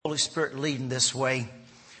Holy Spirit leading this way.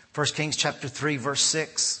 1 Kings chapter 3, verse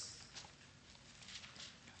 6.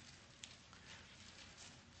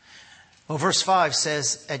 Well, verse 5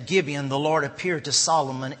 says, at Gibeon, the Lord appeared to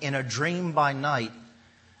Solomon in a dream by night.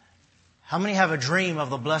 How many have a dream of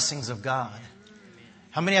the blessings of God?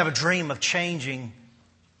 How many have a dream of changing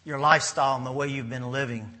your lifestyle and the way you've been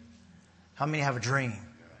living? How many have a dream?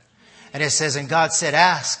 And it says, and God said,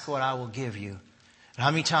 ask what I will give you. And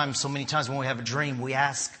how many times, so many times when we have a dream, we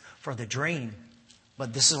ask for the dream.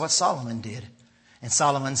 But this is what Solomon did. And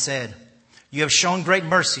Solomon said, you have shown great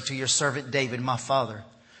mercy to your servant David, my father,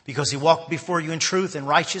 because he walked before you in truth and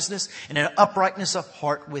righteousness and in uprightness of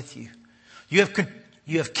heart with you. You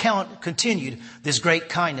have continued this great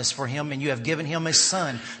kindness for him, and you have given him a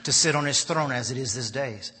son to sit on his throne as it is this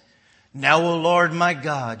day. Now, O Lord my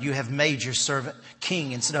God, you have made your servant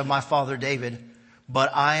king instead of my father David,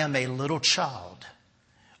 but I am a little child.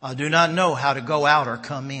 I do not know how to go out or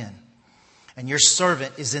come in. And your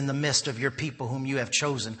servant is in the midst of your people whom you have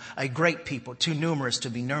chosen, a great people, too numerous to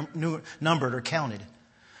be numbered or counted.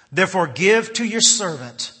 Therefore, give to your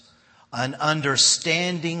servant an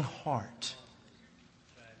understanding heart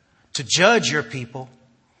to judge your people,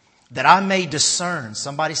 that I may discern.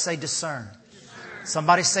 Somebody say discern.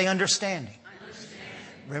 Somebody say understanding.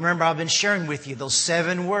 Remember, I've been sharing with you those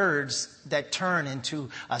 7 words that turn into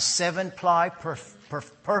a 7-ply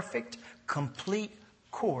perfect, complete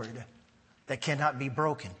cord that cannot be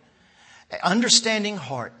broken. Understanding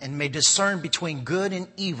heart, and may discern between good and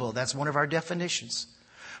evil. That's one of our definitions.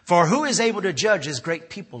 For who is able to judge this great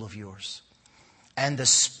people of yours? And the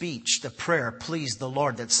speech, the prayer, pleased the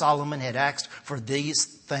Lord, that Solomon had asked for these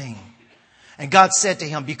things. And God said to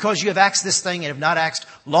him, because you have asked this thing and have not asked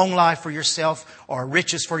long life for yourself or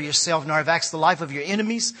riches for yourself, nor have asked the life of your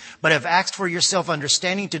enemies, but have asked for yourself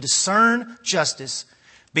understanding to discern justice,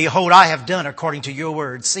 behold, I have done according to your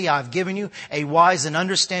word. See, I have given you a wise and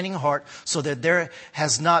understanding heart, so that there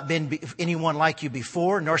has not been anyone like you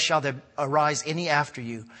before, nor shall there arise any after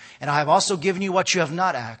you. And I have also given you what you have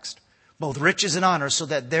not asked, both riches and honor, so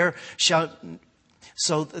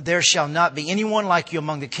there shall not be anyone like you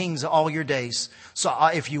among the kings of all your days. So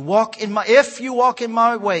if you walk in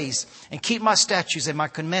my ways and keep my statutes and my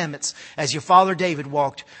commandments, as your father David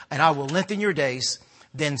walked, and I will lengthen your days,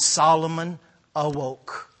 then Solomon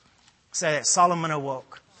awoke. Say that. Solomon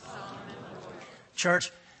awoke.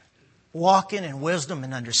 Church, walking in wisdom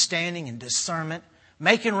and understanding and discernment,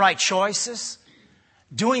 making right choices,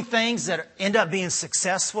 doing things that end up being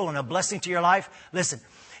successful and a blessing to your life. Listen,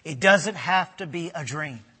 it doesn't have to be a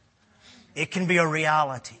dream. It can be a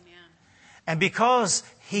reality. And because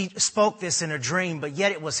he spoke this in a dream, but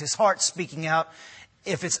yet it was his heart speaking out,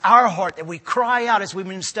 if it's our heart that we cry out as we've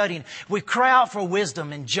been studying, we cry out for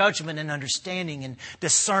wisdom and judgment and understanding and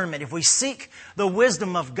discernment. If we seek the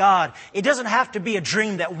wisdom of God, it doesn't have to be a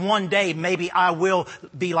dream that one day maybe I will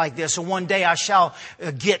be like this, or one day I shall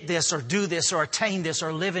get this or do this or attain this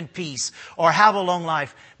or live in peace or have a long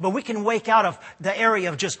life. But we can wake out of the area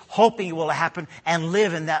of just hoping it will happen and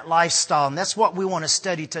live in that lifestyle. And that's what we want to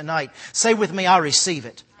study tonight. Say with me, I receive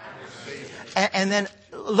it. And then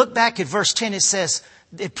look back at verse 10. It says,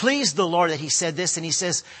 it pleased the Lord that he said this. And he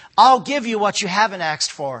says, I'll give you what you haven't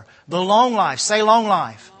asked for. The long life. Say long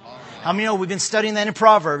life. How many know we've been studying that in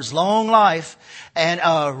Proverbs? Long life and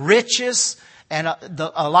riches and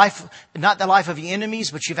a life, not the life of your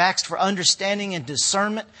enemies, but you've asked for understanding and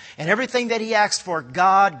discernment. And everything that he asked for,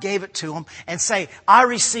 God gave it to him. And say, I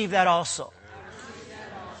receive that also.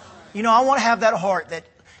 You know, I want to have that heart that,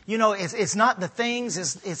 you know, it's not the things,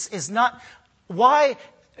 it's not why,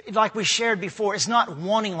 like we shared before, it's not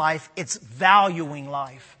wanting life, it's valuing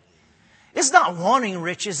life. It's not wanting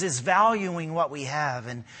riches, it's valuing what we have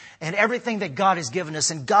and everything that God has given us.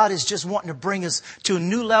 And God is just wanting to bring us to a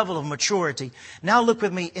new level of maturity. Now look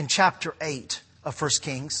with me in chapter 8 of 1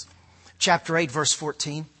 Kings. Chapter 8, verse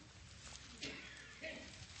 14.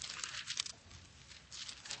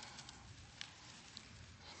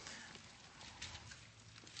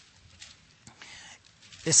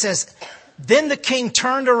 It says, then the king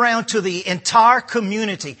turned around to the entire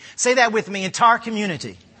community. Say that with me, entire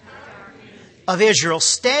community of Israel,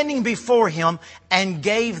 standing before him, and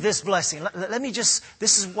gave this blessing.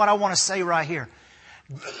 This is what I want to say right here.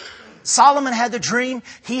 Solomon had the dream.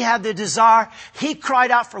 He had the desire. He cried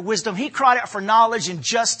out for wisdom. He cried out for knowledge and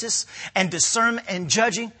justice and discernment and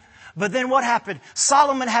judging. But then what happened?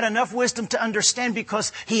 Solomon had enough wisdom to understand,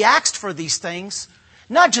 because he asked for these things,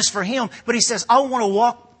 not just for him, but he says, I want to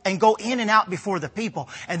walk and go in and out before the people.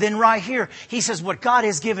 And then right here, he says, what God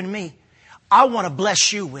has given me, I want to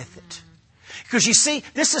bless you with it. Because you see,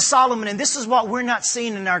 this is Solomon, and this is what we're not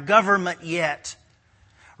seeing in our government yet.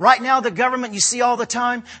 Right now, the government you see all the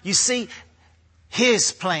time, you see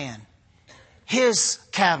his plan, his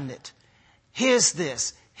cabinet, his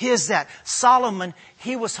this, his that. Solomon,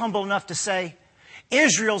 he was humble enough to say,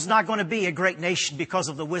 Israel's not going to be a great nation because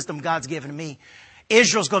of the wisdom God's given me.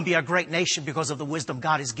 Israel's going to be a great nation because of the wisdom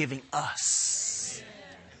God is giving us.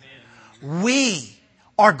 Amen. We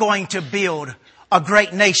are going to build a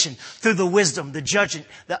great nation through the wisdom, the judgment,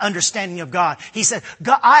 the understanding of God. He said,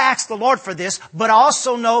 God, I asked the Lord for this, but I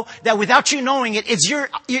also know that without you knowing it, it's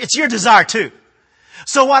your desire too.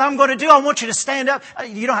 So what I'm going to do, I want you to stand up.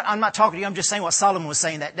 I'm not talking to you. I'm just saying what Solomon was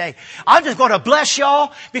saying that day. I'm just going to bless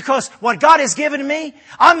y'all because what God has given me,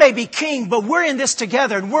 I may be king, but we're in this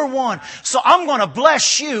together and we're one. So I'm going to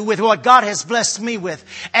bless you with what God has blessed me with.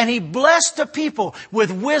 And he blessed the people with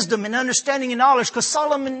wisdom and understanding and knowledge because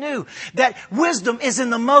Solomon knew that wisdom is in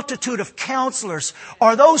the multitude of counselors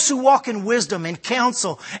or those who walk in wisdom and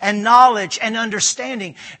counsel and knowledge and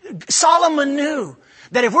understanding. Solomon knew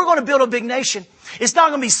that if we're going to build a big nation, it's not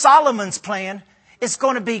going to be Solomon's plan. It's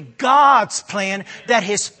going to be God's plan that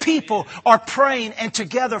His people are praying and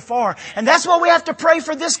together for. And that's what we have to pray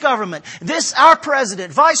for this government, our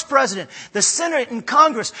president, vice president, the Senate and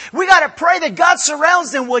Congress. We got to pray that God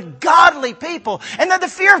surrounds them with godly people and that the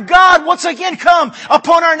fear of God once again come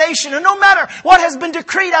upon our nation. And no matter what has been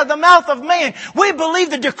decreed out of the mouth of man, we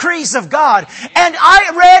believe the decrees of God. And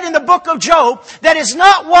I read in the book of Job that it's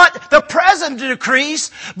not what the president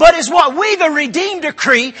decrees, but is what we the redeemed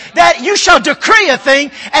decree, that you shall decree a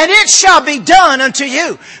thing and it shall be done unto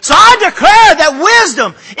you. So I declare that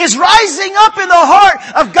wisdom is rising up in the heart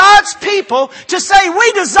of God's people to say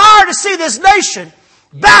we desire to see this nation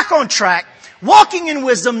back on track, walking in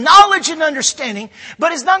wisdom, knowledge and understanding,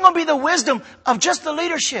 but it's not going to be the wisdom of just the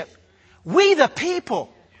leadership. We the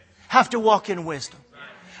people have to walk in wisdom.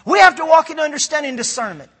 We have to walk in understanding and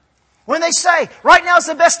discernment. When they say, right now is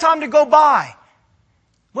the best time to go buy.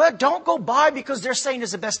 Well, don't go buy because they're saying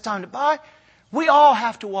it's the best time to buy. We all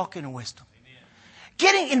have to walk in wisdom. Amen.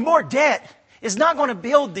 Getting in more debt is not going to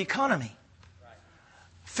build the economy. Right.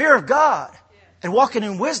 Fear of God and walking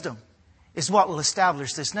in wisdom is what will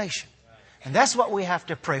establish this nation. Right. And that's what we have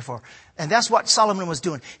to pray for. And that's what Solomon was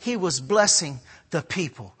doing. He was blessing the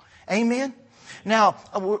people. Amen. Now,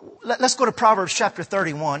 let's go to Proverbs chapter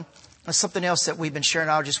 31. That's something else that we've been sharing.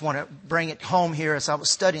 I just want to bring it home here as I was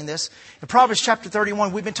studying this. In Proverbs chapter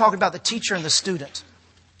 31, we've been talking about the teacher and the student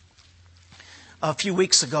a few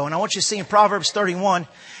weeks ago. And I want you to see in Proverbs 31,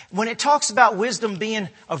 when it talks about wisdom being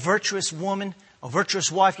a virtuous woman, a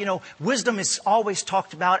virtuous wife, wisdom is always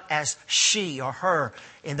talked about as she or her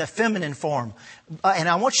in the feminine form. And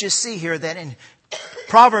I want you to see here that in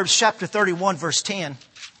Proverbs chapter 31, verse 10,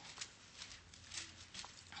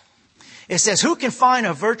 it says, who can find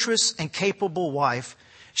a virtuous and capable wife?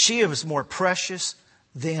 She is more precious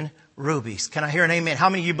than rubies. Can I hear an amen? How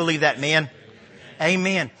many of you believe that, man?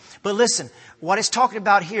 Amen. But listen, what it's talking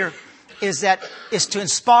about here is that it's to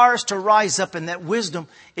inspire us to rise up and that wisdom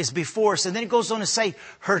is before us. And then it goes on to say,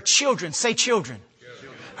 her children, say children.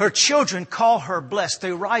 Her children call her blessed.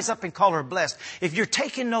 They rise up and call her blessed. If you're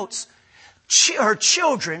taking notes, her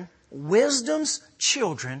children, wisdom's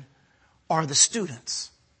children, are the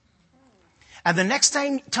students. And the next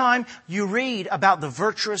time you read about the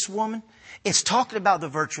virtuous woman, it's talking about the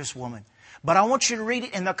virtuous woman. But I want you to read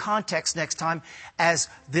it in the context next time as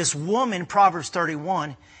this woman, Proverbs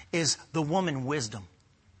 31, is the woman wisdom.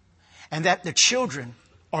 And that the children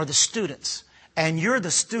are the students. And you're the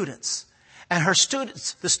students. And her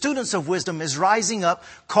students, the students of wisdom, is rising up,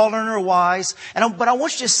 calling her wise. But I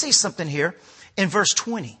want you to see something here in verse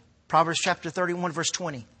 20. Proverbs chapter 31, verse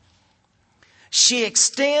 20. She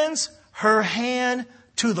extends her hand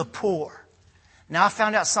to the poor. Now I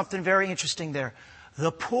found out something very interesting there.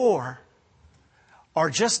 The poor are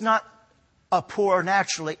just not a poor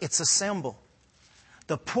naturally, it's a symbol.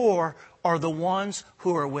 The poor are the ones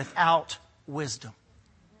who are without wisdom.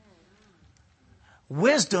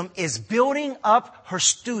 Wisdom is building up her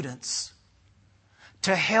students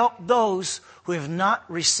to help those who have not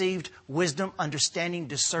received wisdom, understanding,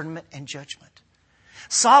 discernment, and judgment.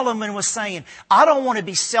 Solomon was saying, I don't want to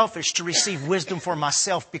be selfish to receive wisdom for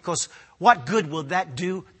myself because what good will that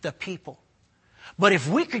do the people? But if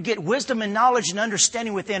we could get wisdom and knowledge and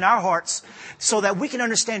understanding within our hearts so that we can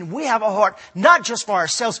understand we have a heart not just for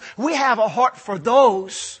ourselves, we have a heart for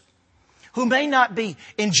those who may not be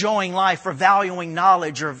enjoying life or valuing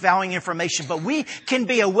knowledge or valuing information, but we can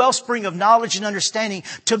be a wellspring of knowledge and understanding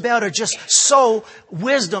to be able to just sow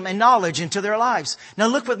wisdom and knowledge into their lives. Now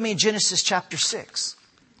look with me in Genesis chapter 6.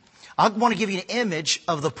 I want to give you an image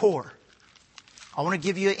of the poor. I want to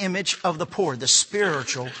give you an image of the poor, the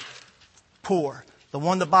spiritual poor, the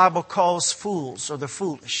one the Bible calls fools or the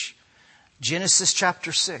foolish. Genesis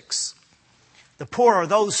chapter 6. The poor are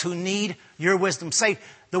those who need your wisdom. Say,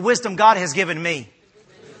 the wisdom God has given me.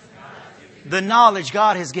 The knowledge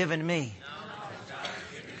God has given me.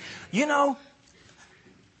 You know,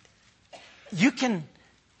 you can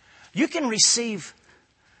receive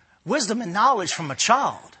wisdom and knowledge from a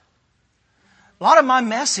child. A lot of my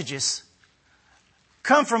messages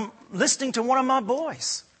come from listening to one of my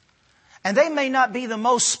boys. And they may not be the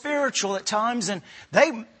most spiritual at times, and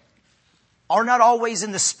they are not always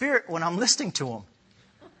in the spirit when I'm listening to them.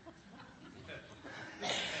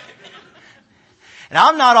 And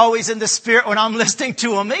I'm not always in the spirit when I'm listening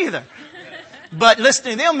to them either. But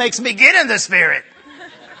listening to them makes me get in the spirit.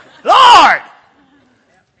 Lord!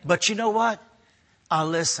 But you know what? I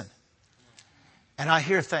listen. And I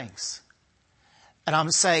hear things. And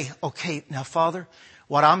I'm saying, okay, now Father,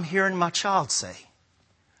 what I'm hearing my child say,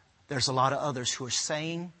 there's a lot of others who are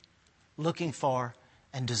saying, looking for,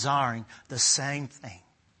 and desiring the same thing.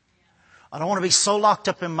 I don't want to be so locked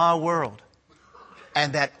up in my world.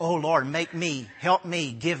 And that, oh Lord, make me, help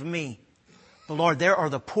me, give me. But Lord, there are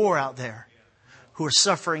the poor out there who are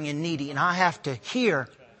suffering and needy. And I have to hear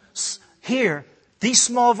these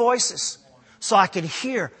small voices so I can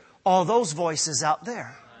hear all those voices out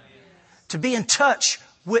there. To be in touch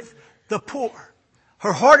with the poor.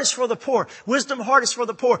 Her heart is for the poor. Wisdom heart is for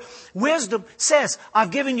the poor. Wisdom says,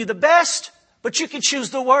 I've given you the best, but you can choose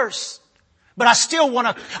the worst. But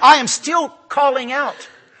I am still calling out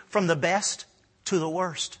from the best to the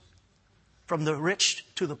worst. From the rich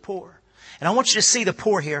to the poor. And I want you to see the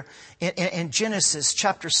poor here in Genesis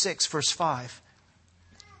chapter 6, verse 5.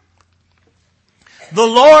 The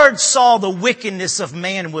Lord saw the wickedness of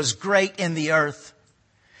man was great in the earth,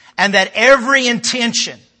 and that every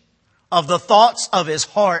intention of the thoughts of his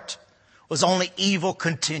heart was only evil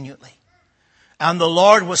continually. And the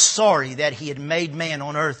Lord was sorry that he had made man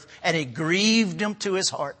on earth, and it grieved him to his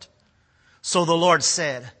heart. So the Lord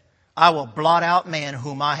said, I will blot out man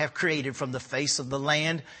whom I have created from the face of the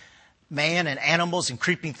land, man and animals and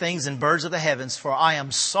creeping things and birds of the heavens, for I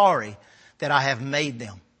am sorry that I have made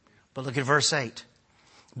them. But look at verse 8.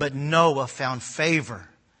 But Noah found favor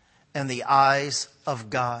in the eyes of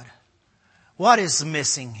God. What is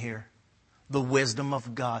missing here? The wisdom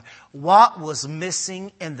of God. What was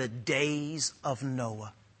missing in the days of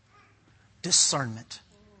Noah? Discernment,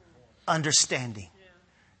 understanding,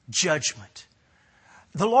 judgment.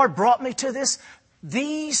 The Lord brought me to this.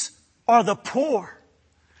 These are the poor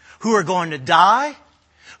who are going to die,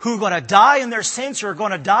 who are going to die in their sins, who are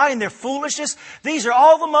going to die in their foolishness. These are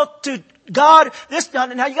all the multitude. God,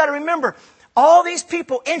 now you got to remember, all these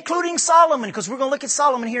people, including Solomon, because we're going to look at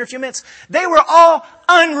Solomon here in a few minutes, they were all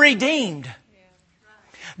unredeemed.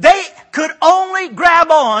 They could only grab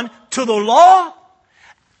on to the law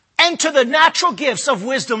and to the natural gifts of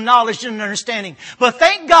wisdom, knowledge, and understanding. But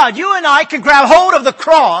thank God you and I can grab hold of the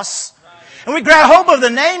cross, and we grab hold of the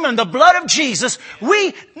name and the blood of Jesus.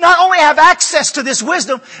 We not only have access to this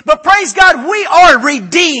wisdom, but praise God, we are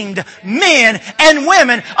redeemed men and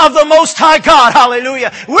women of the Most High God.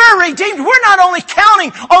 Hallelujah. We're redeemed. We're not only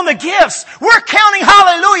counting on the gifts, we're counting,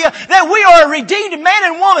 hallelujah, that we are a redeemed man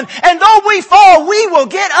and woman. And though we fall, we will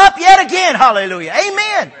get up yet again. Hallelujah.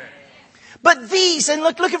 Amen. But these, and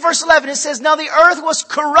look at verse 11, it says, now the earth was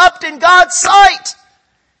corrupt in God's sight,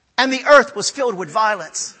 and the earth was filled with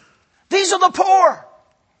violence. These are the poor.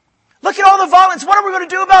 Look at all the violence. What are we going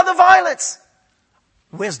to do about the violence?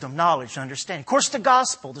 Wisdom, knowledge, understanding. Of course, the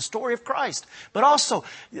gospel, the story of Christ. But also,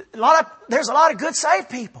 there's a lot of good saved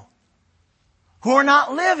people who are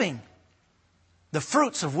not living the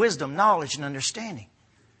fruits of wisdom, knowledge, and understanding.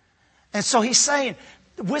 And so he's saying,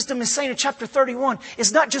 wisdom is saying in chapter 31,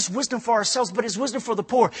 it's not just wisdom for ourselves, but it's wisdom for the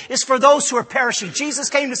poor. It's for those who are perishing. Jesus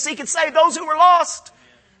came to seek and save those who were lost.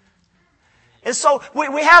 And so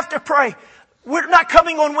we have to pray. We're not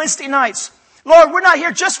coming on Wednesday nights. Lord, we're not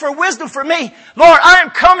here just for wisdom for me. Lord, I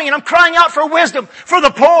am coming and I'm crying out for wisdom for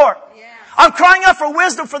the poor. I'm crying out for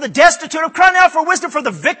wisdom for the destitute. I'm crying out for wisdom for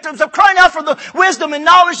the victims. I'm crying out for the wisdom and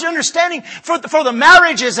knowledge and understanding for the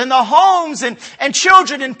marriages and the homes and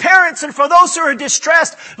children and parents and for those who are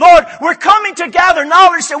distressed. Lord, we're coming to gather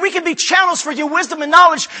knowledge so we can be channels for your wisdom and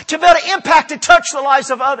knowledge to be able to impact and touch the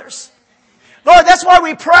lives of others. Lord, that's why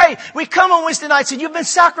we pray. We come on Wednesday nights, and you've been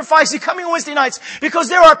sacrificing coming on Wednesday nights because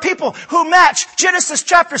there are people who match Genesis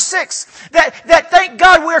chapter 6 that thank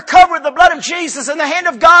God we're covered with the blood of Jesus, and the hand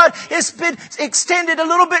of God has been extended a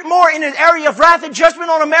little bit more in an area of wrath and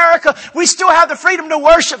judgment on America. We still have the freedom to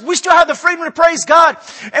worship. We still have the freedom to praise God.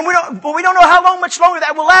 And we don't know how much longer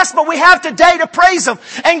that will last, but we have today to praise Him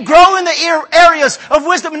and grow in the areas of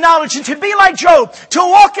wisdom and knowledge, and to be like Job, to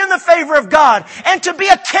walk in the favor of God, and to be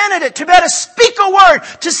a candidate, to be able to speak a word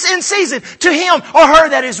in season to him or her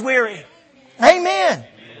that is weary. Amen.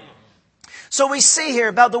 So we see here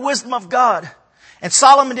about the wisdom of God. And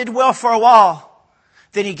Solomon did well for a while.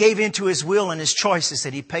 Then he gave in to his will and his choices,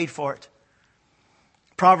 and he paid for it.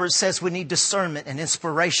 Proverbs says we need discernment and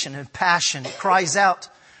inspiration and passion. It cries out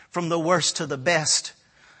from the worst to the best.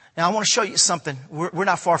 Now I want to show you something. We're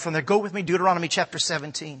not far from there. Go with me, Deuteronomy chapter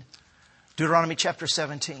 17. Deuteronomy chapter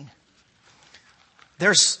 17.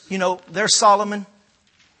 There's Solomon.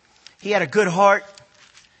 He had a good heart.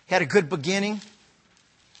 He had a good beginning.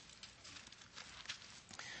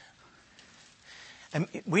 And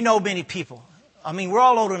we know many people. I mean, we're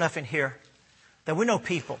all old enough in here that we know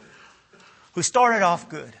people who started off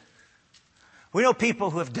good. We know people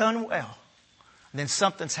who have done well, and then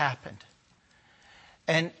something's happened.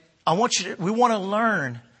 And we want to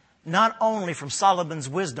learn not only from Solomon's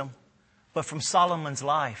wisdom, but from Solomon's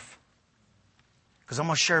life. Because I'm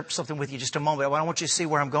going to share something with you in just a moment. I want you to see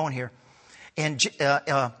where I'm going here. In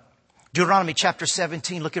Deuteronomy chapter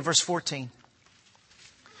 17, look at verse 14.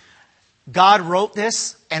 God wrote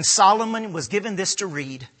this, and Solomon was given this to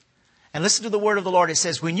read. And listen to the word of the Lord. It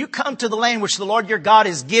says, when you come to the land which the Lord your God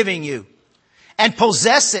is giving you, and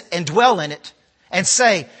possess it and dwell in it, and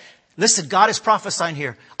say, listen, God is prophesying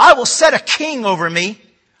here, I will set a king over me,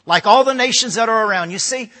 like all the nations that are around. You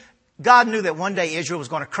see, God knew that one day Israel was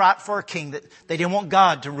going to cry out for a king, that they didn't want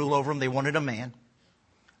God to rule over them. They wanted a man.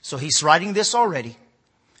 So he's writing this already.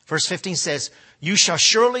 Verse 15 says, you shall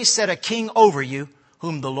surely set a king over you,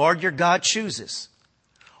 whom the Lord your God chooses.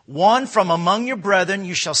 One from among your brethren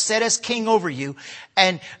you shall set as king over you,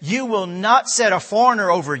 and you will not set a foreigner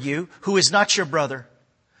over you who is not your brother.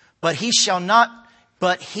 But he shall not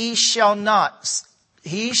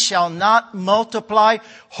multiply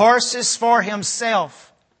horses for himself.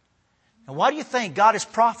 And why do you think God is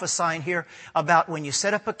prophesying here about when you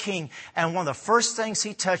set up a king, and one of the first things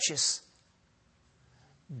He touches,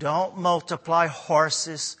 don't multiply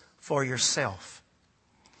horses for yourself,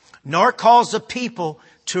 nor cause the people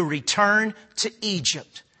to return to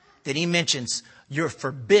Egypt. Then He mentions, you're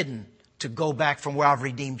forbidden to go back from where I've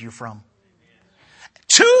redeemed you from.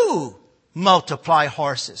 To multiply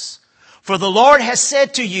horses. For the Lord has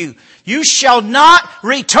said to you, you shall not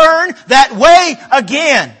return that way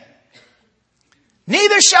again.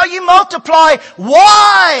 Neither shall you multiply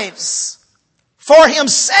wives for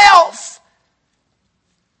himself.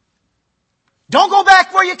 Don't go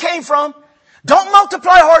back where you came from. Don't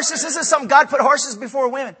multiply horses. This is something God put horses before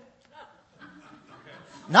women.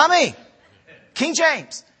 Not me. King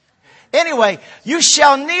James. Anyway, you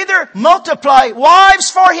shall neither multiply wives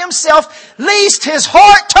for himself, lest his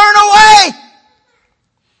heart turn away.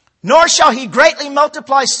 Nor shall he greatly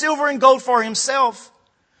multiply silver and gold for himself.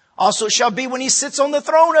 Also it shall be when he sits on the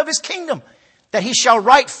throne of his kingdom, that he shall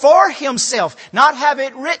write for himself, not have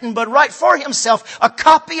it written, but write for himself a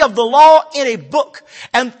copy of the law in a book,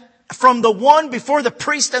 and from the one before the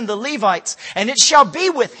priest and the Levites. And it shall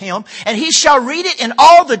be with him, and he shall read it in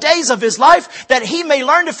all the days of his life, that he may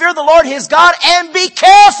learn to fear the Lord his God, and be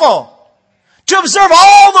careful to observe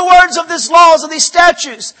all the words of these laws, of these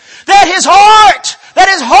statutes, that his heart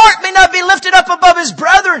may not be lifted up above his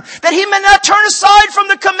brethren, that he may not turn aside from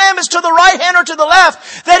the commandments to the right hand or to the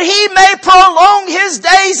left, that he may prolong his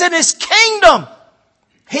days in his kingdom,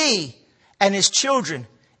 he and his children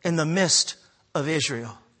in the midst of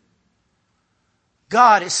Israel.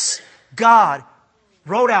 God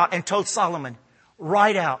wrote out and told Solomon,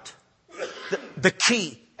 write out the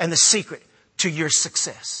key and the secret to your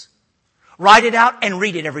success. Write it out and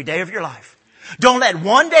read it every day of your life. Don't let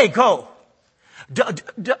one day go.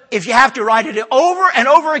 If you have to, write it over and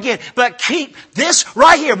over again. But keep this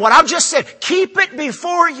right here, what I've just said, keep it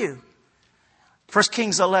before you. 1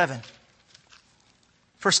 Kings 11.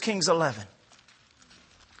 1 Kings 11.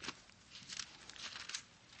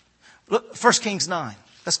 Look, 1 Kings 9.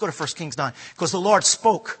 Let's go to 1 Kings 9. Because the Lord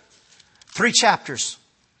spoke 3 chapters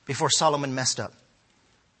before Solomon messed up.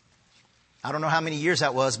 I don't know how many years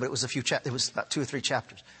that was, but it was it was about 2 or 3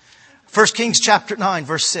 chapters. 1 Kings chapter 9,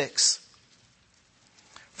 verse 6.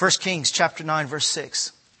 1 Kings chapter 9, verse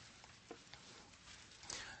 6.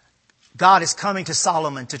 God is coming to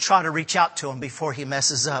Solomon to try to reach out to him before he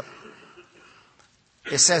messes up.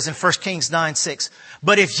 It says in 1 Kings 9:6,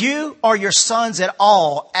 but if you or your sons at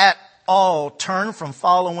all turn from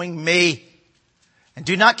following me, and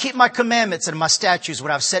do not keep my commandments and my statutes,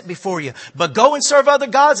 what I've set before you, but go and serve other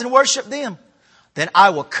gods and worship them, then I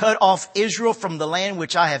will cut off Israel from the land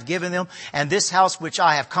which I have given them, and this house which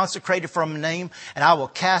I have consecrated from a name, and I will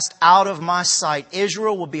cast out of my sight.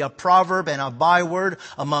 Israel will be a proverb and a byword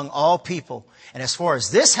among all people. And as far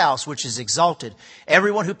as this house which is exalted,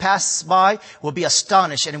 everyone who passes by will be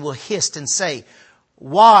astonished and will hiss and say,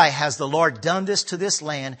 why has the Lord done this to this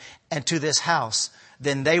land and to this house?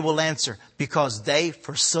 Then they will answer, because they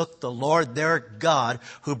forsook the Lord their God,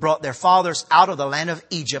 who brought their fathers out of the land of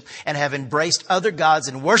Egypt, and have embraced other gods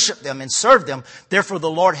and worshipped them and served them. Therefore the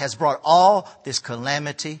Lord has brought all this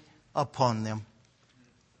calamity upon them.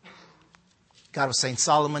 God was saying,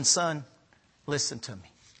 Solomon's son, listen to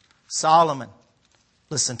me. Solomon,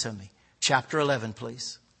 listen to me. Chapter 11,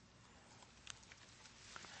 please.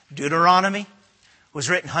 Deuteronomy was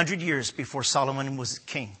written 100 years before Solomon was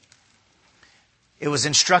king. It was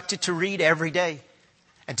instructed to read every day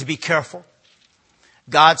and to be careful.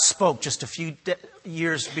 God spoke just a few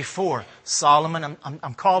years before. Solomon,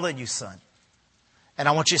 I'm calling you, son. And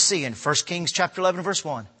I want you to see in 1 Kings chapter 11, verse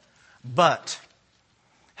 1. But,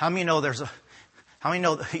 how many know that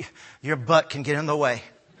your butt can get in the way?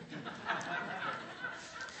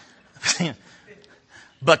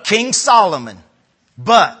 But King Solomon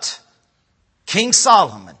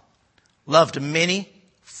loved many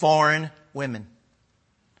foreign women.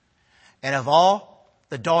 And of all,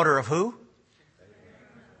 the daughter of who?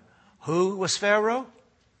 Who was Pharaoh?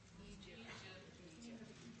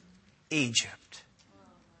 Egypt.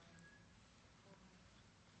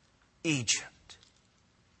 Egypt.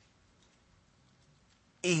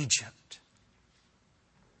 Egypt.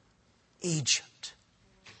 Egypt.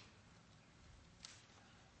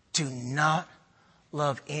 Do not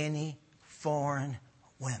love any foreign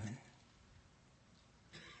women.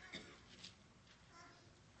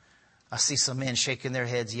 I see some men shaking their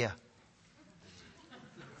heads, yeah.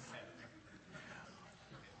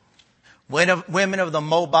 Women of the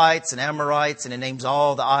Moabites and Amorites, and it names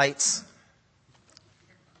all the ites.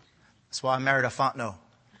 That's why I married a Fontenot.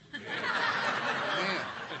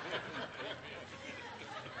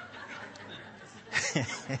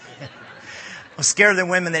 I'm scared of the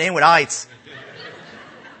women that end with ites.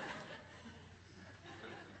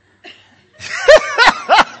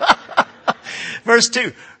 Verse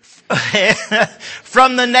 2.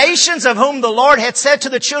 From the nations of whom the Lord had said to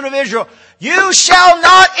the children of Israel, you shall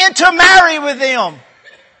not intermarry with them,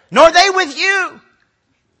 nor they with you.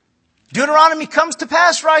 Deuteronomy comes to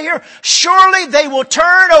pass right here. Surely they will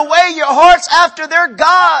turn away your hearts after their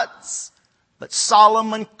gods. But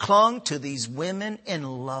Solomon clung to these women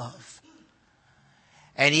in love.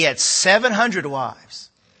 And he had 700 wives.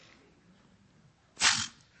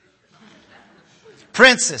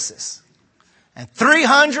 Princesses. And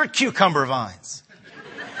 300 cucumber vines.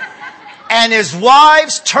 And his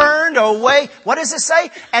wives turned away. What does it say?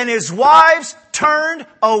 And his wives turned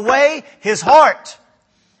away his heart.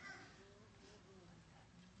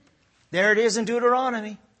 There it is in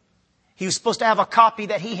Deuteronomy. He was supposed to have a copy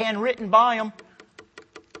that he handwritten by him.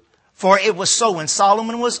 For it was so when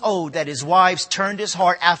Solomon was old that his wives turned his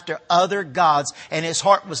heart after other gods, and his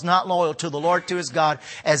heart was not loyal to the Lord, to his God,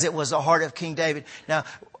 as it was the heart of King David. Now,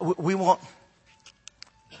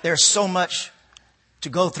 there's so much to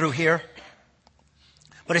go through here.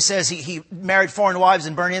 But it says he married foreign wives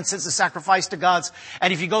and burned incense and sacrificed to gods.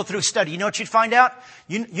 And if you go through study, you know what you'd find out?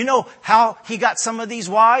 You know how he got some of these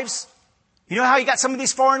wives? You know how he got some of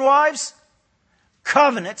these foreign wives?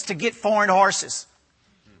 Covenants to get foreign horses.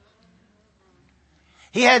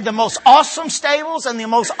 He had the most awesome stables and the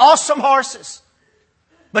most awesome horses.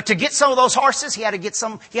 But to get some of those horses, he had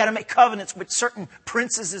to make covenants with certain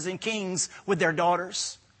princesses and kings with their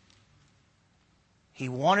daughters. He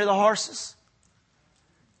wanted the horses.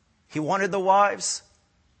 He wanted the wives.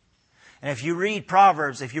 And if you read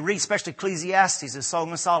Proverbs, if you read especially Ecclesiastes and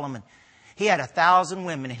Song of Solomon, he had 1,000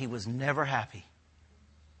 women and he was never happy.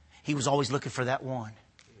 He was always looking for that one.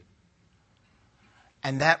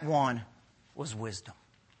 And that one was wisdom.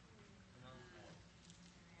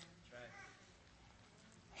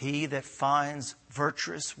 He that finds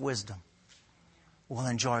virtuous wisdom will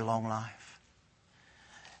enjoy long life.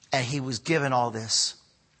 And he was given all this.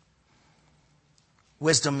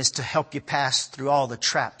 Wisdom is to help you pass through all the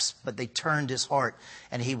traps, but they turned his heart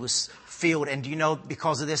and he was filled. And do you know,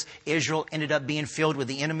 because of this, Israel ended up being filled with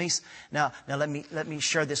the enemies? Now let me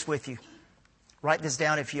share this with you. Write this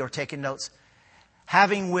down if you are taking notes.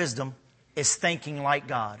 Having wisdom is thinking like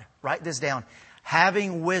God. Write this down.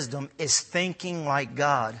 Having wisdom is thinking like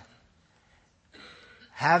God.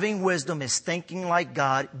 Having wisdom is thinking like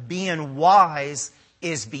God. Being wise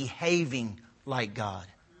is behaving like God.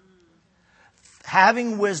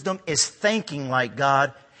 Having wisdom is thinking like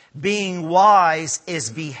God. Being wise is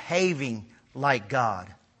behaving like God.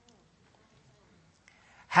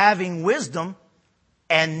 Having wisdom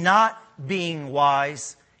and not being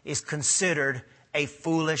wise is considered a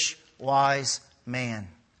foolish, wise man.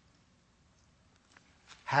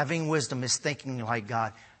 Having wisdom is thinking like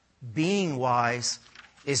God. Being wise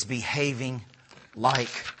is behaving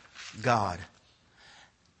like God.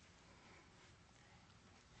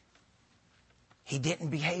 He didn't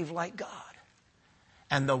behave like God.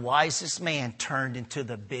 And the wisest man turned into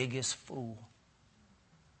the biggest fool.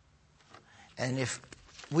 And if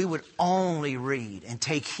we would only read and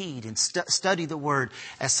take heed and study the Word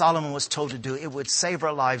as Solomon was told to do, it would save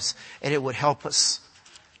our lives and it would help us.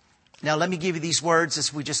 Now, let me give you these words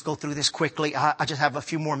as we just go through this quickly. I just have a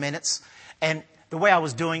few more minutes. And the way I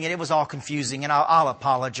was doing it, it was all confusing. And I'll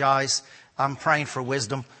apologize. I'm praying for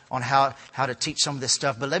wisdom on how to teach some of this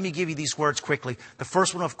stuff. But let me give you these words quickly. The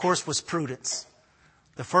first one, of course, was prudence.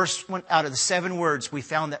 The first one out of the 7 words we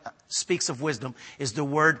found that speaks of wisdom is the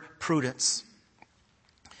word prudence.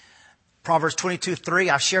 Proverbs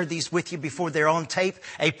 22:3, I've shared these with you before. They're on tape.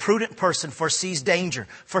 A prudent person foresees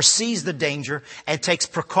the danger, and takes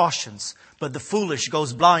precautions. But the foolish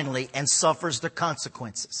goes blindly and suffers the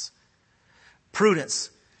consequences.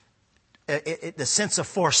 Prudence, the sense of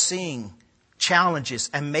foreseeing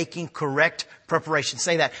challenges and making correct preparation.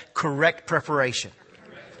 Say that, correct preparation.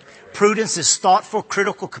 Prudence is thoughtful,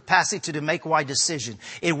 critical capacity to make wise decision.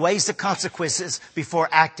 It weighs the consequences before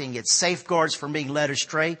acting. It safeguards from being led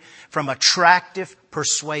astray from attractive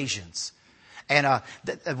persuasions. And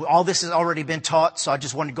all this has already been taught, so I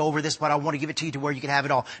just want to go over this, but I want to give it to you to where you can have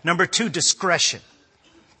it all. Number 2, discretion.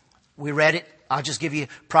 We read it. I'll just give you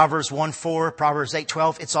Proverbs 1:4, Proverbs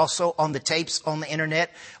 8:12. It's also on the tapes on the internet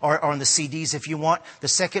or on the CDs if you want. The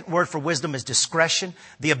second word for wisdom is discretion,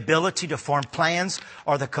 the ability to form plans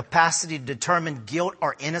or the capacity to determine guilt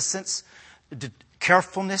or innocence,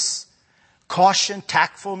 carefulness, caution,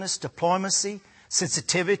 tactfulness, diplomacy,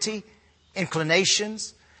 sensitivity,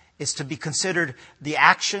 inclinations. It's to be considered the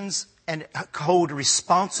actions and hold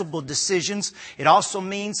responsible decisions. It also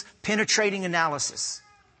means penetrating analysis.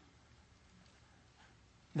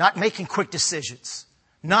 Not making quick decisions.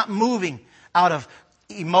 Not moving out of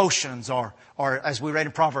emotions or as we read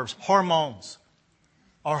in Proverbs, hormones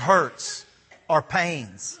or hurts or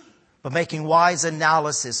pains. But making wise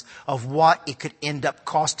analysis of what it could end up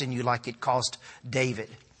costing you like it cost David.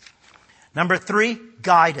 Number 3,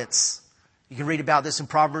 guidance. You can read about this in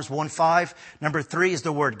Proverbs 1:5. Number 3 is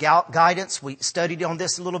the word guidance. We studied on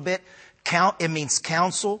this a little bit. It means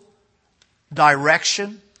counsel,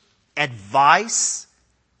 direction, advice,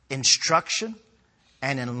 instruction,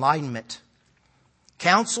 and enlightenment.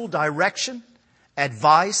 Counsel, direction,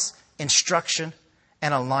 advice, instruction,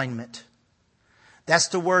 and alignment. That's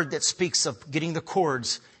the word that speaks of getting the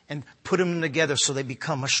chords and putting them together so they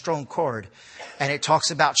become a strong chord. And it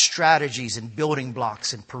talks about strategies and building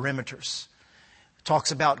blocks and perimeters. It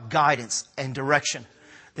talks about guidance and direction.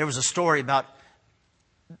 There was a story about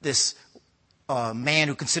this man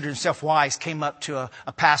who considered himself wise came up to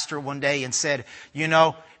a pastor one day and said, you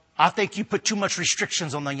know, I think you put too much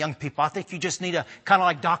restrictions on the young people. I think you just need a kind of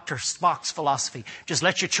like Dr. Spock's philosophy. Just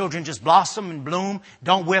let your children just blossom and bloom.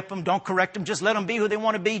 Don't whip them. Don't correct them. Just let them be who they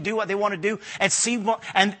want to be. Do what they want to do and see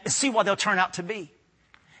what they'll turn out to be.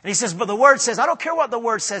 And he says, but the Word says, I don't care what the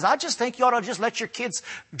Word says. I just think you ought to just let your kids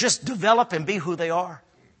just develop and be who they are.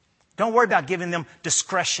 Don't worry about giving them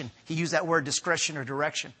discretion. He used that word discretion or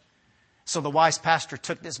direction. So the wise pastor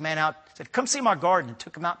took this man out, said, come see my garden, and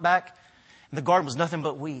took him out back. And the garden was nothing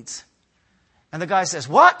but weeds. And the guy says,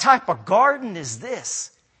 what type of garden is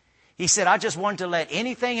this? He said, I just wanted to let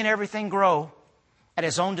anything and everything grow at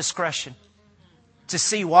its own discretion to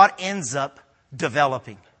see what ends up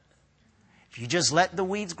developing. If you just let the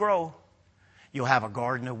weeds grow, you'll have a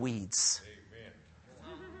garden of weeds.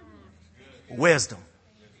 Amen. Wisdom,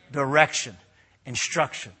 direction,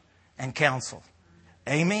 instruction, and counsel.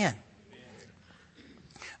 Amen.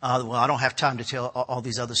 Well, I don't have time to tell all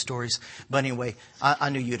these other stories. But anyway, I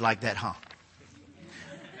knew you'd like that, huh?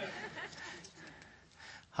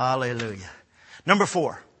 Hallelujah. Number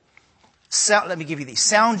 4. Let me give you these.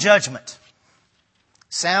 Sound judgment.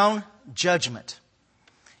 Sound judgment.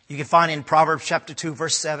 You can find it in Proverbs chapter 2,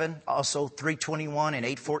 verse 7. Also 3:21 and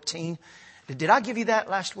 8:14. Did I give you that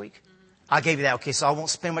last week? I gave you that. Okay, so I won't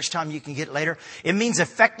spend much time. You can get it later. It means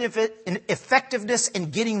effectiveness in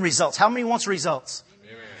getting results. How many wants results?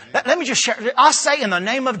 Let me just share. I'll say in the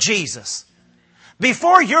name of Jesus,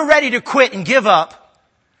 before you're ready to quit and give up,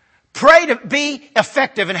 pray to be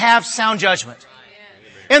effective and have sound judgment.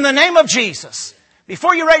 In the name of Jesus.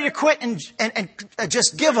 Before you're ready to quit and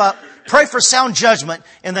just give up, pray for sound judgment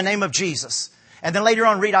in the name of Jesus. And then later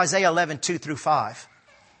on, read Isaiah 11, 2 through 5.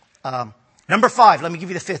 Number 5, let me give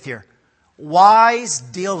you the 5th here. Wise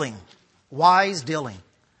dealing. Wise dealing.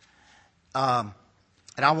 And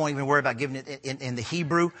I won't even worry about giving it in the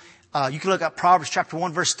Hebrew. You can look up Proverbs chapter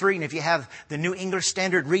 1, verse 3. And if you have the New English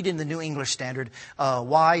Standard, read in the New English Standard.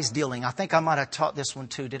 Wise dealing. I think I might have taught this one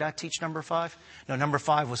too. Did I teach number 5? No, number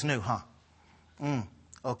 5 was new, huh?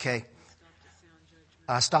 Okay.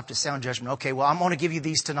 I stopped at sound judgment. Okay, well, I'm going to give you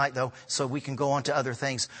these tonight, though, so we can go on to other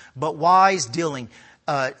things. But wise dealing,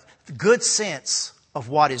 good sense of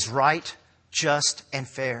what is right, just, and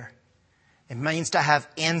fair. It means to have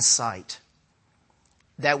insight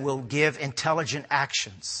that will give intelligent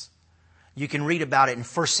actions. You can read about it in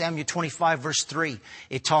 1 Samuel 25, verse 3.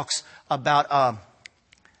 It talks about,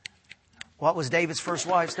 what was David's first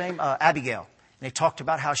wife's name? Abigail. And they talked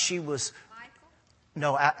about how she was...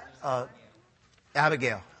 No,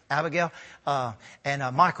 Abigail.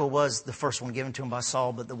 And Michael was the first one given to him by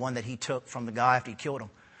Saul, but the one that he took from the guy after he killed him.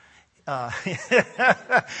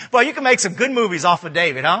 Well, you can make some good movies off of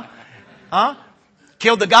David, huh? Huh?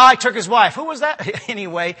 Killed the guy, took his wife. Who was that?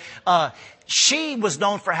 Anyway, she was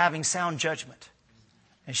known for having sound judgment.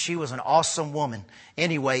 And she was an awesome woman.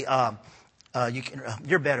 Anyway,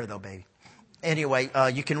 you're better though, baby. Anyway,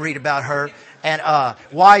 you can read about her. And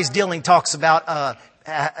wise dealing talks about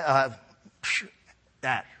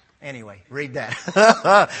that. Anyway, read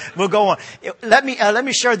that. We'll go on. Let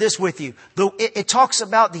me share this with you. It talks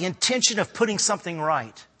about the intention of putting something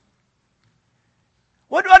right.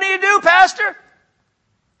 What do I need to do, Pastor?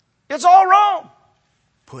 It's all wrong.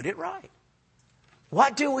 Put it right.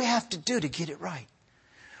 What do we have to do to get it right?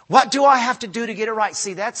 What do I have to do to get it right?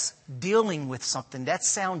 See, that's dealing with something. That's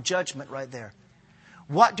sound judgment right there.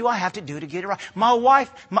 What do I have to do to get it right? My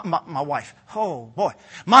wife, oh boy.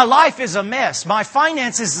 My life is a mess. My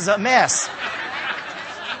finances is a mess.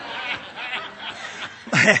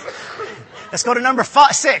 Let's go to number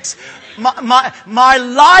 6. My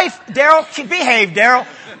life, Daryl, behave, Daryl.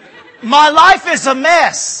 My life is a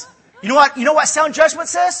mess. You know what sound judgment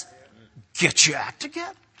says? Get your act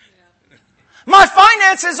together. My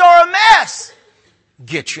finances are a mess.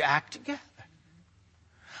 Get your act together.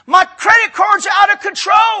 My credit card's out of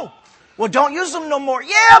control. Well, don't use them no more.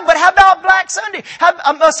 Yeah, but how about Black Sunday?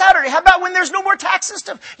 Saturday? How about when there's no more tax and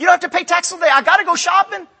stuff? You don't have to pay taxes today. I got to go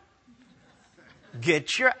shopping.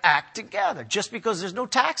 Get your act together. Just because there's no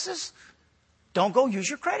taxes, don't go use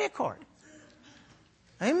your credit card.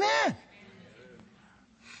 Amen.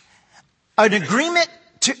 An agreement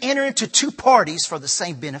to enter into two parties for the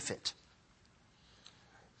same benefit.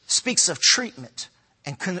 Speaks of treatment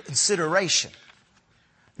and consideration.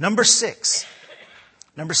 Number 6,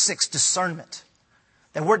 discernment.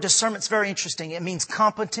 That word discernment is very interesting. It means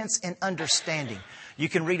competence and understanding. You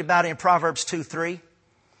can read about it in Proverbs 2:3.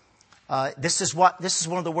 This is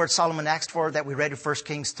one of the words Solomon asked for that we read in 1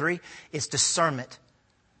 Kings 3. It's discernment,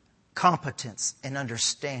 competence, and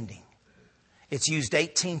understanding. It's used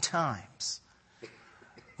 18 times.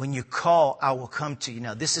 When you call, I will come to you.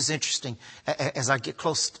 Now, this is interesting as I get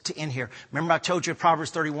close to end here. Remember I told you in Proverbs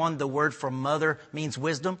 31, the word for mother means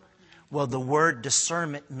wisdom? Well, the word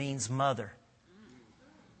discernment means mother.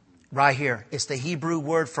 Right here. It's the Hebrew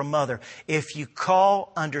word for mother. If you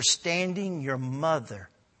call understanding your mother.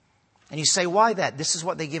 And you say, why that? This is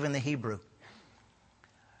what they give in the Hebrew.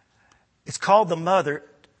 It's called the mother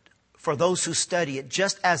for those who study it.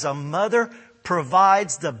 Just as a mother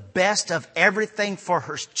provides the best of everything for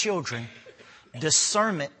her children,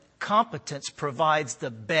 discernment, competence provides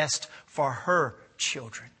the best for her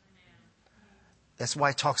children. That's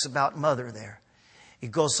why it talks about mother there.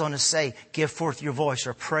 It goes on to say, give forth your voice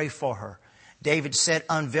or pray for her. David said,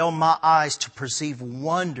 unveil my eyes to perceive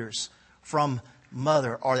wonders from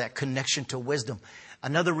mother, or that connection to wisdom.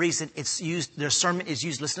 Another reason it's used, discernment is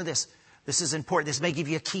used, listen to this. This is important. This may give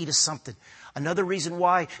you a key to something. Another reason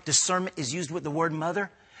why discernment is used with the word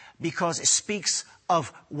mother, because it speaks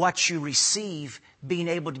of what you receive, being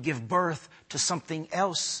able to give birth to something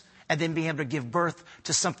else, and then being able to give birth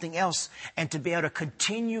to something else, and to be able to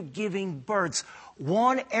continue giving births.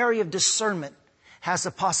 One area of discernment has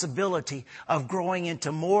the possibility of growing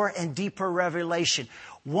into more and deeper revelation.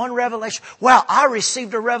 One revelation. Wow, I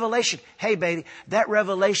received a revelation. Hey, baby, that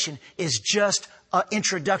revelation is just an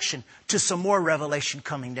introduction to some more revelation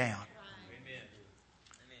coming down.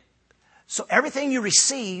 So everything you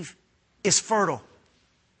receive is fertile.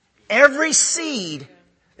 Every seed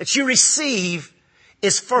that you receive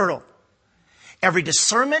is fertile. Every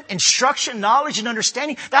discernment, instruction, knowledge, and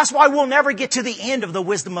understanding. That's why we'll never get to the end of the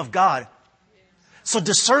wisdom of God. So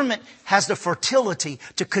discernment has the fertility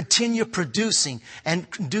to continue producing and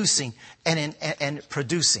producing and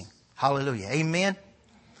producing. Hallelujah. Amen.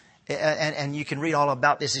 And you can read all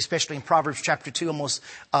about this, especially in Proverbs chapter 2, almost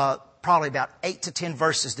probably about 8 to 10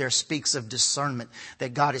 verses there speaks of discernment,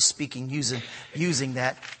 that God is speaking using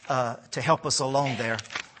that to help us along there.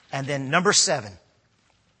 And then number 7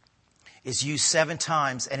 is used 7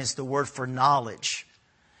 times, and it's the word for knowledge.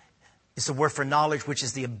 It's the word for knowledge, which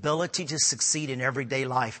is the ability to succeed in everyday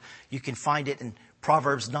life. You can find it in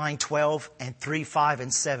Proverbs 9:12 and 3:5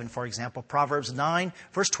 and 7, for example. Proverbs 9,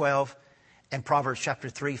 verse 12, and Proverbs chapter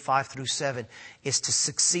 3, 5 through 7 is to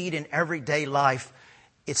succeed in everyday life.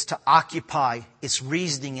 It's to occupy. It's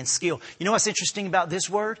reasoning and skill. You know what's interesting about this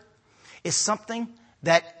word? It's something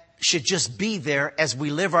that should just be there as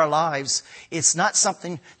we live our lives. It's not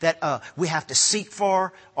something that we have to seek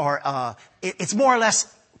for, or it's more or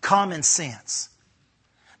less common sense.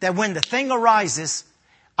 That when the thing arises,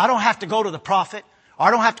 I don't have to go to the prophet, or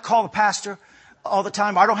I don't have to call the pastor all the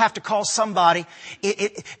time. I don't have to call somebody.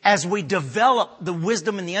 As we develop the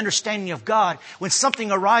wisdom and the understanding of God, when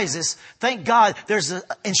something arises, thank God there's an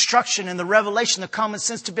instruction and the revelation, the common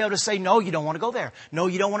sense to be able to say, no, you don't want to go there. No,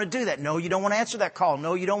 you don't want to do that. No, you don't want to answer that call.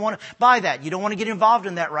 No, you don't want to buy that. You don't want to get involved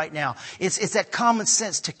in that right now. It's that common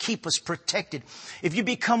sense to keep us protected. If you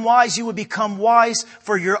become wise, you will become wise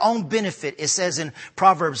for your own benefit. It says in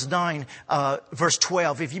Proverbs 9, verse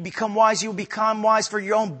 12, if you become wise, you will become wise for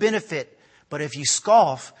your own benefit. But if you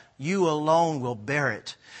scoff, you alone will bear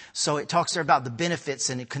it. So it talks there about the benefits,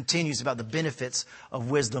 and it continues about the benefits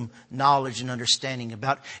of wisdom, knowledge, and understanding,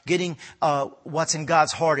 about getting what's in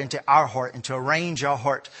God's heart into our heart, and to arrange our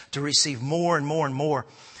heart to receive more and more and more.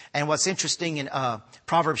 And what's interesting in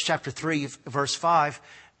Proverbs chapter 3, verse 5,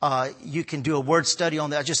 you can do a word study on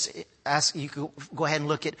that. I just ask you to go ahead and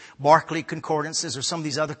look at Barclay concordances or some of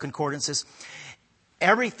these other concordances.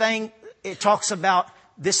 Everything it talks about,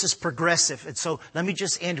 this is progressive. And so let me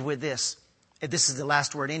just end with this. This is the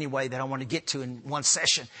last word anyway that I want to get to in one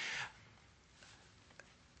session.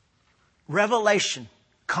 Revelation,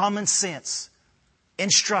 common sense,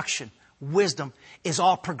 instruction, wisdom is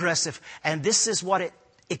all progressive. And this is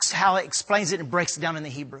how it explains it and breaks it down in the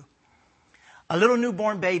Hebrew. A little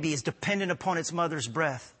newborn baby is dependent upon its mother's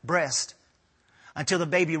breast until the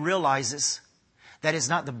baby realizes that it's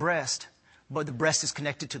not the breast, but the breast is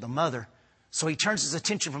connected to the mother. So he turns his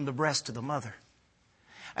attention from the breast to the mother.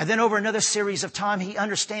 And then over another series of time, he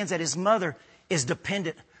understands that his mother is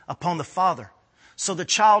dependent upon the father. So the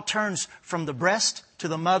child turns from the breast to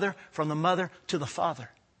the mother, from the mother to the father.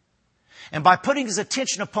 And by putting his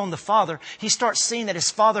attention upon the father, he starts seeing that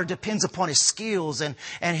his father depends upon his skills and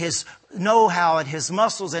his know-how and his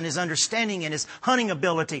muscles and his understanding and his hunting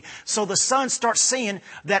ability. So the son starts seeing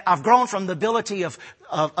that I've grown from the ability of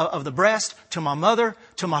the breast to my mother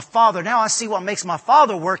to my father. Now I see what makes my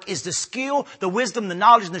father work is the skill, the wisdom, the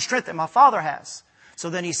knowledge, and the strength that my father has.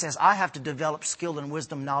 So then he says, I have to develop skill and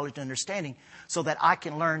wisdom, knowledge, and understanding so that I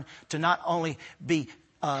can learn to not only be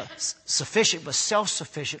sufficient, but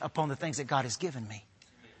self-sufficient upon the things that God has given me.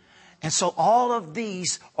 And so all of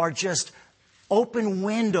these are just open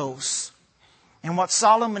windows. And what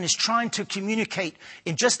Solomon is trying to communicate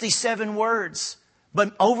in just these 7 words,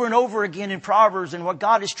 but over and over again in Proverbs, and what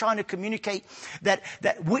God is trying to communicate, that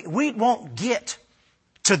we won't get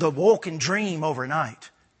to the woken dream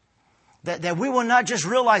overnight. That we will not just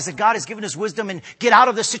realize that God has given us wisdom and get out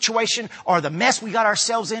of the situation or the mess we got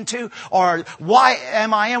ourselves into, or why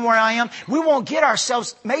am I where I am. We won't get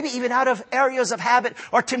ourselves maybe even out of areas of habit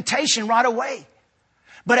or temptation right away.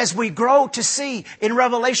 But as we grow to see in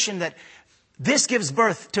Revelation that this gives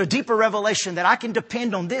birth to a deeper revelation that I can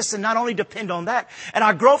depend on this and not only depend on that. And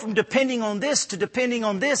I grow from depending on this to depending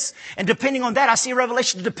on this. And depending on that, I see a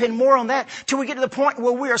revelation to depend more on that till we get to the point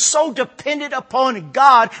where we are so dependent upon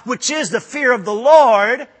God, which is the fear of the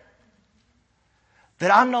Lord,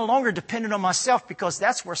 that I'm no longer dependent on myself, because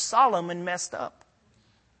that's where Solomon messed up.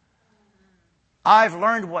 I've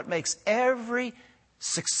learned what makes every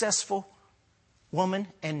successful woman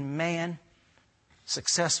and man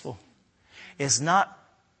successful is not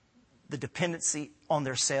the dependency on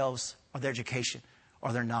themselves or their education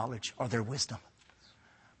or their knowledge or their wisdom,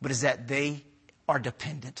 but is that they are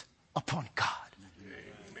dependent upon God.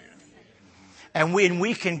 Amen. And when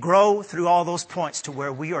we can grow through all those points to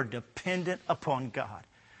where we are dependent upon God.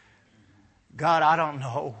 God, I don't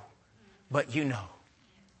know, but you know.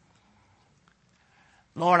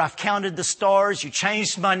 Lord, I've counted the stars. You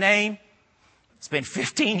changed my name. It's been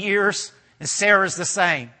 15 years. And Sarah's the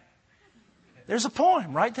same. There's a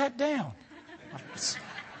poem. Write that down. I'm going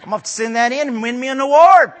to have to send that in and win me an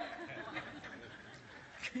award.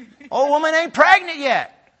 Old woman ain't pregnant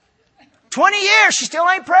yet. 20 years, she still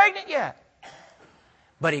ain't pregnant yet.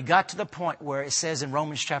 But he got to the point where it says in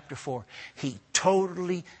Romans chapter 4, he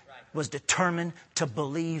totally was determined to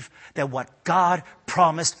believe that what God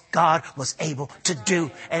promised, God was able to do.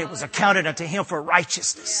 And it was accounted unto him for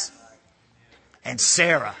righteousness. And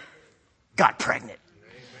Sarah got pregnant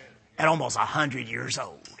at almost 100 years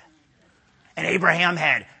old. And Abraham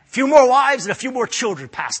had a few more wives and a few more children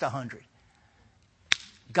past 100.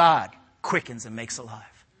 God quickens and makes alive.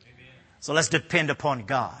 So let's depend upon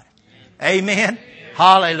God. Amen.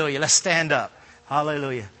 Hallelujah. Let's stand up.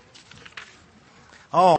 Hallelujah. Oh.